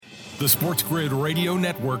The Sports Grid Radio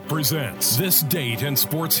Network presents This Date in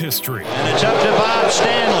Sports History. And it's up to Bob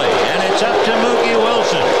Stanley, and it's up to Mookie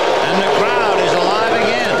Wilson, and the crowd is alive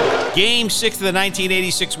again. Game 6 of the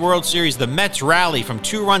 1986 World Series, the Mets rally from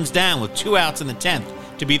 2 runs down with 2 outs in the 10th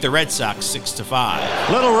to beat the Red Sox 6-5.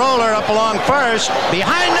 Little roller up along first,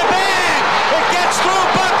 behind the bag. It gets through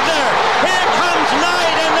Buckner. Here comes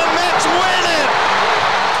Knight, and the Mets win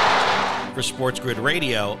it. For Sports Grid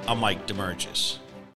Radio, I'm Mike DeMurgis.